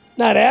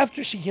 not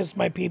after she kissed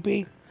my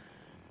pee-pee.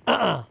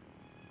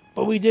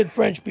 But we did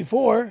French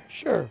before,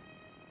 sure.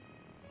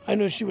 I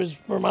knew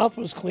her mouth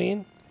was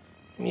clean.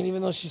 I mean,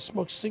 even though she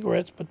smokes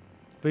cigarettes, but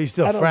But you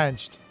still I don't-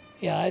 Frenched.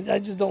 yeah, I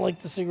just don't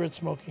like the cigarette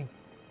smoking.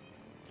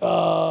 Did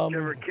you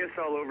ever kiss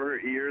all over her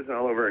ears and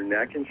all over her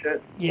neck and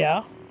shit?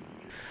 Yeah.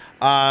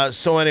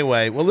 So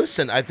anyway, well,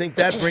 listen, I think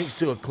that brings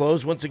to a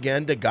close once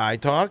again to Guy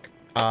Talk.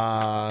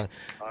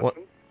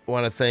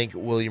 Want to thank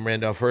William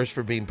Randolph Hearst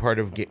for being part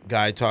of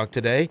Guy Talk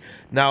today.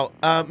 Now,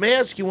 may I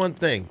ask you one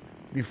thing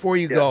before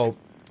you go?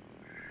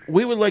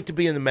 We would like to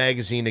be in the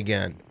magazine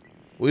again.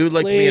 We would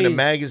like to be in a Please.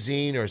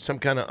 magazine or some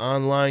kind of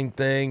online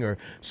thing or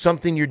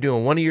something you're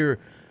doing. One of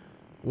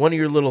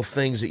your little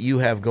things that you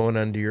have going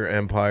under your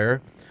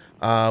empire.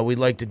 We'd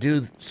like to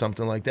do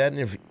something like that.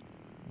 And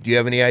do you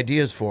have any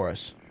ideas for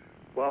us?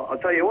 Well, I'll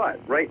tell you what.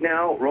 Right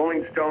now,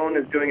 Rolling Stone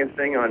is doing a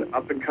thing on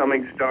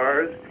up-and-coming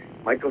stars.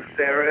 Michael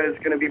Cera is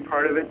going to be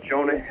part of it.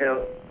 Jonah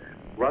Hill.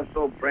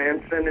 Russell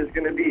Branson is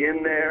going to be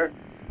in there.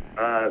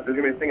 There's going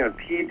to be a thing on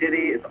P.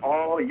 Diddy. It's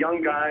all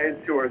young guys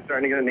who are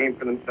starting to get a name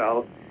for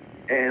themselves.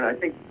 And I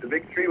think the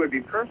Big Three would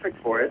be perfect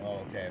for it.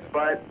 Oh, okay.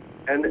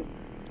 And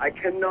I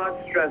cannot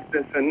stress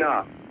this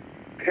enough.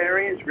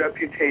 Perry's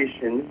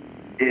reputation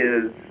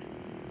is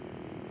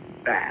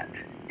bad.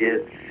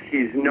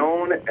 He's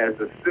known as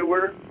a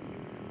sewer,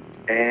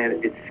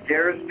 and it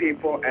scares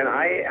people, and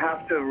I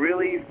have to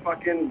really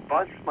fucking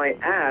bust my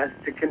ass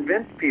to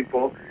convince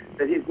people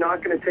that he's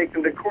not going to take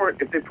them to court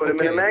if they put him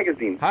in a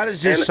magazine. How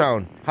does this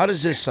sound? How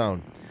does this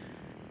sound?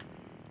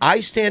 I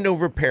stand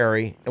over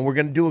Perry, and we're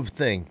going to do a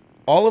thing.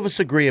 All of us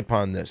agree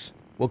upon this.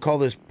 We'll call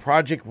this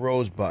Project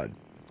Rosebud.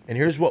 And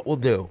here's what we'll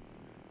do.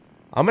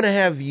 I'm going to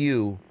have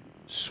you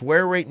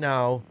swear right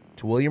now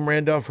to William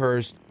Randolph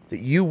Hearst that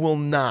you will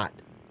not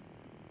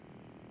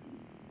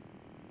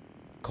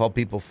call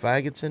people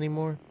faggots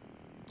anymore.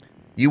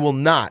 You will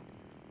not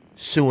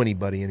sue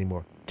anybody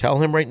anymore. Tell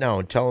him right now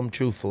and tell him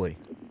truthfully.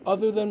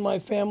 Other than my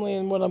family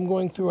and what I'm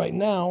going through right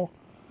now,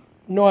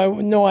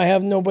 no, I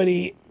have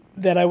nobody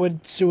that I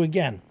would sue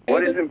again.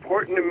 What is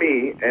important to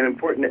me and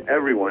important to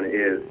everyone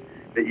is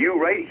that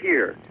you right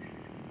here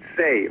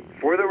say,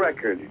 for the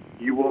record,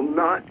 you will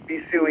not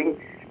be suing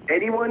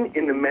anyone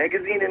in the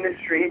magazine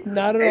industry,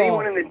 Not at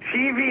anyone all. in the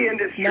TV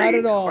industry, Not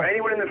at all. or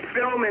anyone in the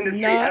film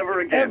industry Not ever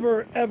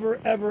again.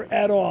 ever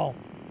at all.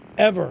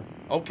 Ever.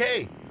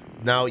 Okay.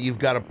 Now you've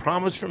got a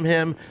promise from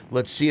him.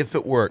 Let's see if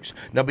it works.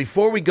 Now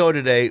before we go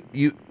today,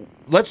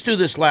 let's do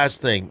this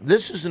last thing.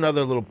 This is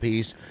another little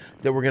piece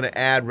that we're going to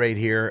add right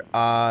here.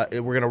 We're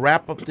going to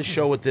wrap up the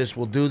show with this.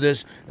 We'll do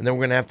this, and then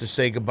we're going to have to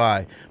say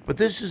goodbye. But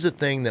this is a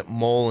thing that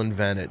Mole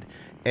invented.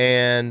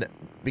 And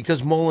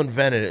because Mole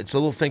invented it, it's a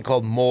little thing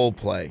called Mole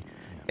Play.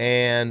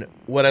 And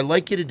what I'd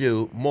like you to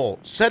do, Mole,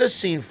 set a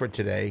scene for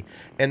today.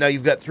 And now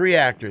you've got 3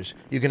 actors.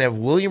 You can have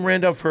William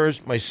Randolph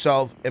Hearst,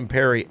 myself, and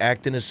Perry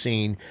act in a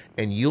scene,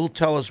 and you'll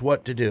tell us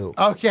what to do.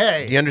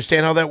 Okay. Do you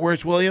understand how that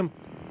works, William?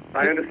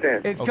 I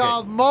understand. It's Okay.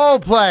 called Mole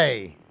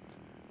Play.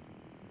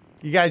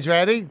 You guys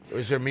ready?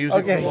 Is there music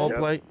Okay. for Mole Yep.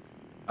 Play?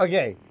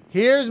 Okay,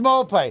 here's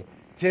Mole Play.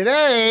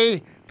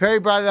 Today, Perry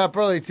brought it up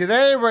early.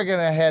 Today, we're going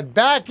to head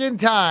back in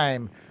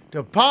time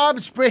to Palm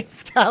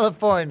Springs,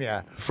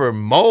 California. For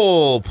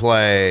Mole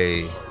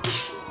Play.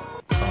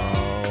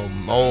 Oh,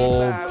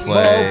 Mole Play.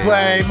 Mole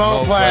Play,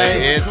 Mole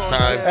Play. It's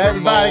time for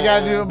Everybody got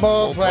to do a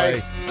Mole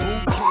Play.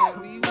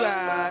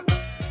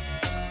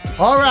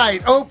 All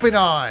right, open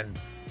on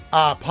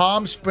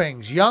Palm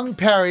Springs. Young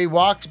Perry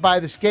walks by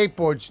the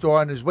skateboard store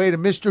on his way to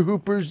Mr.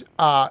 Hooper's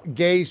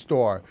gay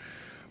store.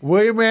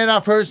 William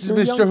Randolph Hearst is You're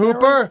Mr. young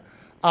Hooper.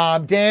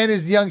 Dan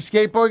is the young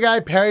skateboard guy.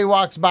 Perry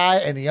walks by,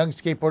 and the young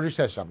skateboarder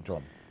says something to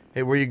him.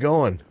 Hey, where you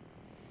going?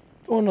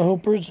 Going to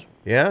Hoopers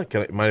Yeah?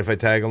 Mind if I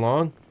tag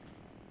along?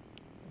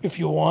 if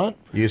you want.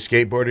 You a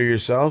skateboarder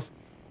yourself?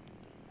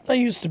 I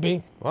used to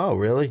be. Wow,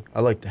 really?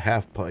 I like the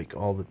half pike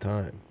all the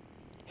time.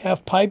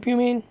 Half pipe, you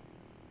mean?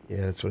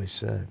 Yeah, that's what he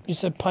said. You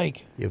said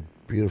Pike. You have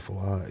beautiful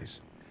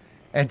eyes.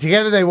 And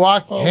together they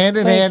walk hand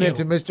in thank hand you.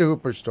 into Mr.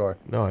 Hooper's store.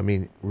 No, I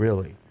mean,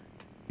 really.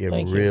 You have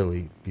Thank you.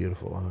 really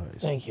beautiful eyes.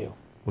 Thank you.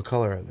 What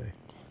color are they?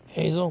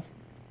 Hazel.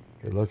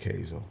 They look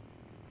hazel.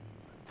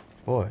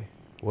 Boy,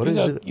 what you is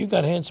got, it? You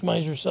got handsome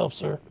eyes yourself,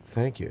 sir.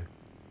 Thank you.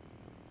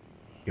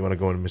 You want to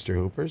go into Mr.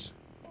 Hooper's?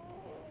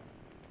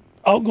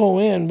 I'll go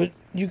in, but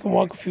you can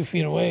walk a few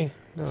feet away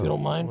No, if you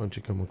don't Why mind. don't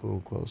you come a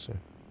little closer?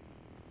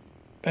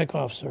 Back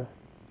off, sir.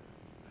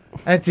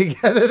 And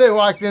together they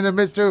walked into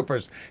Mr.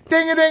 Hooper's.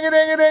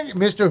 Ding-a-ding-a-ding-a-ding.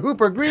 Mr.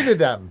 Hooper greeted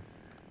them.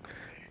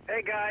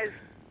 Hey guys,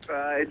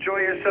 enjoy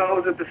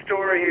yourselves at the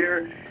store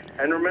here.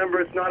 And remember,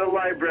 it's not a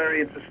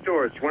library, it's a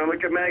store. So you want to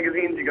look at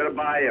magazines, you got to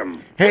buy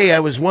them. Hey, I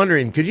was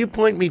wondering, could you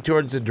point me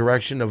towards the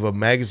direction of a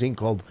magazine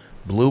called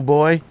Blue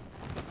Boy?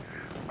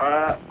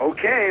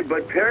 Okay,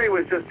 but Perry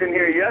was just in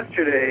here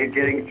yesterday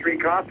getting 3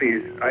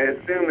 copies. I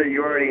assume that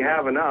you already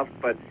have enough,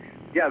 but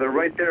yeah, they're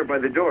right there by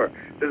the door.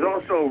 There's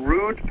also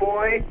Rude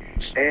Boy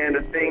and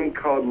a thing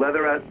called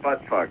Leatherette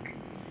Buttfuck.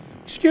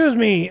 Excuse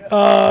me,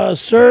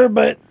 sir,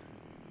 but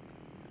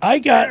I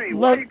got Perry,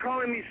 why are you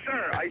calling me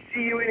sir? I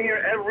see you in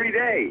here every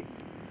day.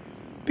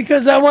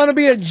 because I want to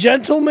be a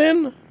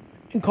gentleman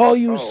and call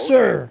you okay.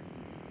 sir.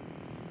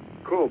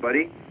 Cool,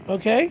 buddy.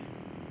 Okay?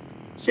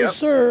 So, Yep.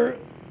 sir,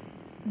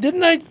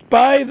 didn't I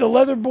buy the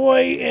Leather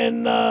Boy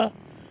and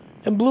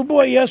Blue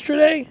Boy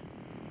yesterday?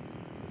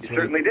 You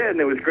certainly did,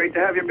 and it was great to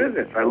have your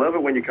business. I love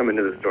it when you come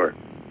into the store.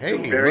 Hey,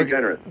 You're very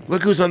generous.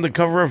 Look who's on the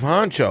cover of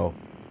Honcho.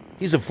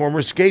 He's a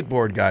former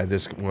skateboard guy,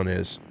 this one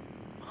is.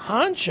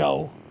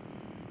 Honcho?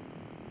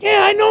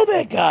 Yeah, I know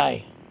that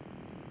guy.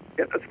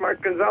 Yeah, that's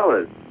Mark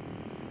Gonzalez.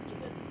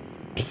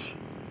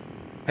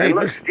 Hey, and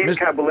look, Miss- Steve Miss-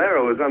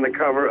 Caballero is on the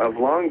cover of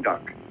Long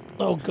Duck.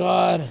 Oh,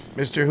 God.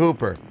 Mr.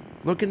 Hooper,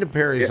 look into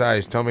Perry's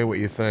eyes. Tell me what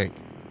you think.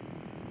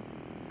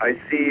 I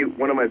see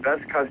one of my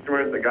best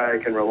customers, a guy I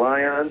can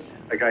rely on,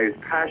 a guy who's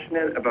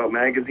passionate about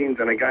magazines,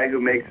 and a guy who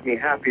makes me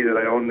happy that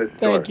I own this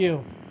store. Thank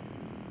you.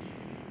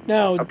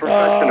 Now, A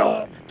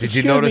professional. Did you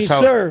excuse notice me,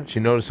 how? sir. Did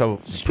you notice how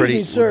Excuse pretty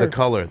me, sir. the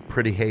color,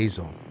 pretty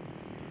hazel?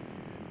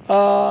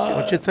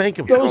 What you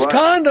thinking? Those What?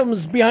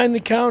 condoms behind the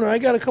counter. I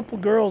got a couple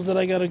girls that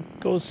I got to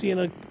go see in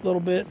a little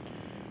bit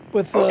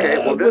with Okay,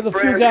 well, with this a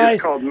few brand guys.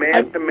 is called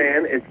Man to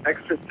Man. It's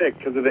extra thick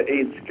because of the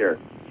AIDS scare.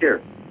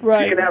 Here,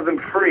 Right. you can have them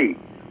free.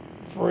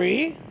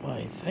 Free?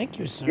 Why, thank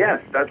you, sir.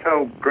 Yes, that's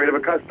how great of a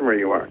customer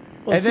you are.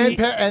 Well, And see,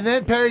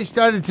 then Perry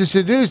started to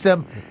seduce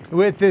them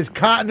with his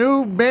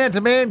new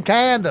man-to-man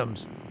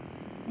condoms.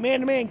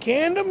 man-to-man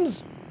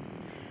condoms?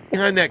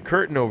 Behind that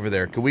curtain over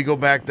there. Could we go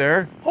back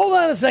there? Hold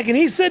on a second.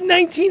 He said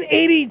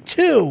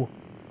 1982.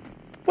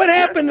 What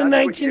happened in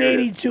that's what you-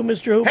 1982,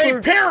 Mr. Hooper? Hey,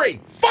 Perry!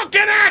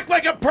 Fucking act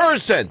like a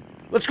person!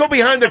 Let's go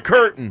behind the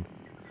curtain.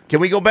 Can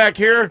we go back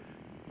here?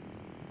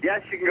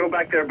 Yes, you can go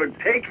back there, but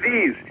take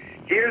these.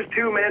 Here's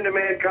 2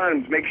 man-to-man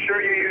condoms. Make sure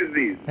you use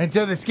these. And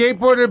so the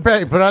skateboarder and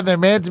Perry put on their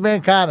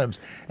man-to-man condoms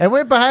and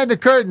went behind the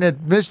curtain at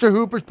Mr.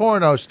 Hooper's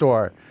porno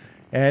store.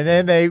 And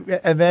then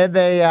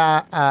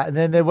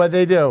what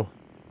they do?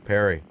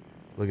 Perry,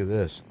 look at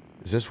this.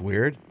 Is this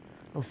weird?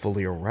 I'm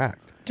fully erect.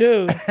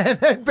 Dude, And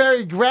then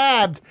Perry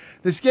grabbed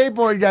the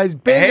skateboard guy's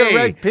big Hey.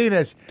 erect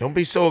penis. Don't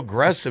be so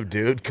aggressive,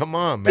 dude. Come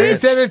on, man. He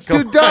said it's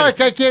Come too dark.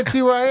 on. I can't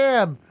see where I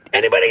am.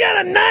 anybody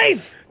got a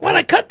knife? Want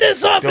to cut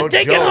this off Don't and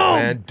take joke, it home?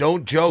 man.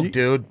 Don't joke,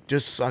 dude.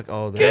 Just suck.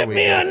 Oh, there Give we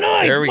me go. a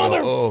knife, There we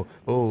mother- go.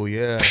 Oh,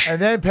 yeah.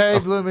 And then Perry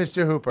blew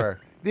Mr. Hooper.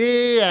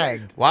 The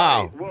end.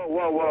 Wow.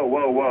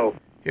 Whoa.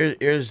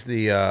 Here's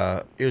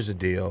the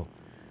deal.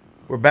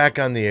 We're back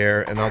on the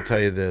air, and I'll tell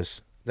you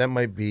this. That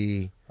might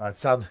be It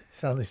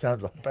suddenly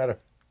sounds a lot better.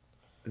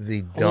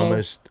 the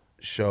dumbest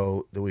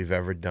show that we've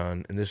ever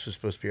done, and this was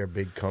supposed to be our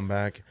big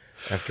comeback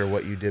after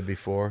what you did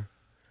before.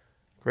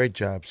 Great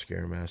job,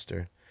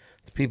 Scaremaster.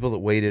 The people that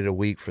waited a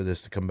week for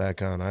this to come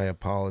back on, I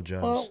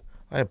apologize. Well-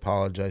 I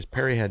apologize.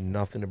 Perry had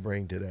nothing to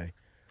bring today.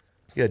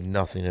 He had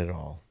nothing at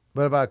all.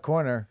 What about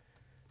corner?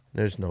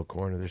 There's no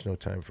corner. There's no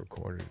time for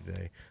corner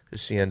today.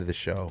 This is the end of the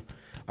show.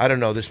 I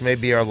don't know. This may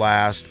be our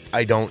last.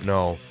 I don't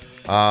know.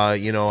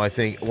 I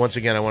think, once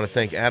again, I want to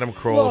thank Adam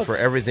Kroll Look. for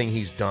everything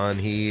he's done.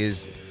 He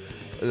is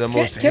the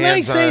most can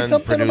I say hands-on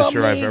something about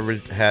producer I've me?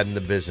 ever had in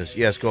the business.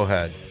 Yes, go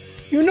ahead.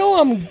 You know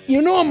I'm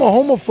a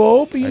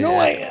homophobe. You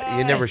know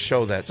You never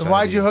show that So side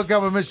why'd of you hook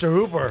up with Mr.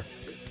 Hooper?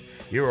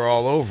 You were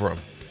all over him.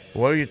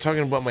 What are you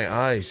talking about my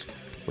eyes?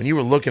 When you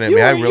were looking at You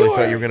me, I were- really you thought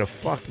were- you were going to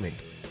fuck me.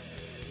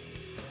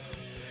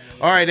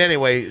 All right,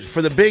 anyway,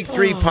 for the Big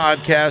Three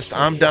podcast,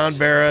 I'm Don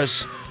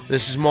Barris.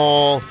 This is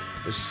Mole.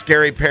 This is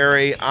Scary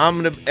Perry.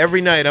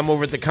 Every night I'm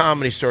over at the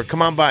Comedy Store.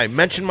 Come on by.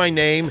 Mention my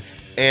name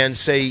and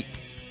say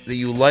that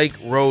you like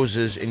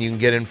roses and you can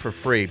get in for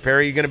free.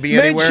 Perry, you going to be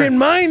anywhere? Mention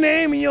my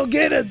name and you'll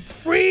get a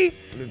free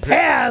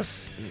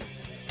pass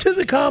to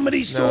the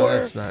Comedy Store. No,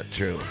 that's not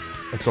true.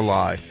 That's a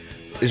lie.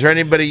 Is there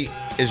any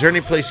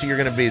place that you're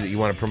going to be that you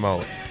want to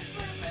promote?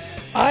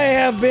 I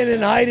have been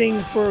in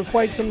hiding for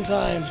quite some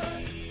time.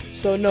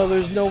 So no,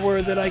 there's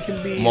nowhere that I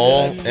can be.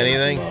 Mole, that I'm gonna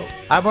anything?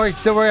 promote. I'm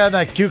still working on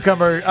that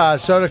cucumber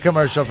soda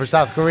commercial for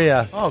South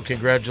Korea. Oh,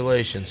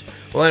 congratulations.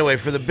 Well, anyway,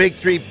 for the Big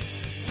Three,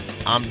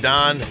 I'm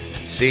Don.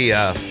 See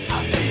ya.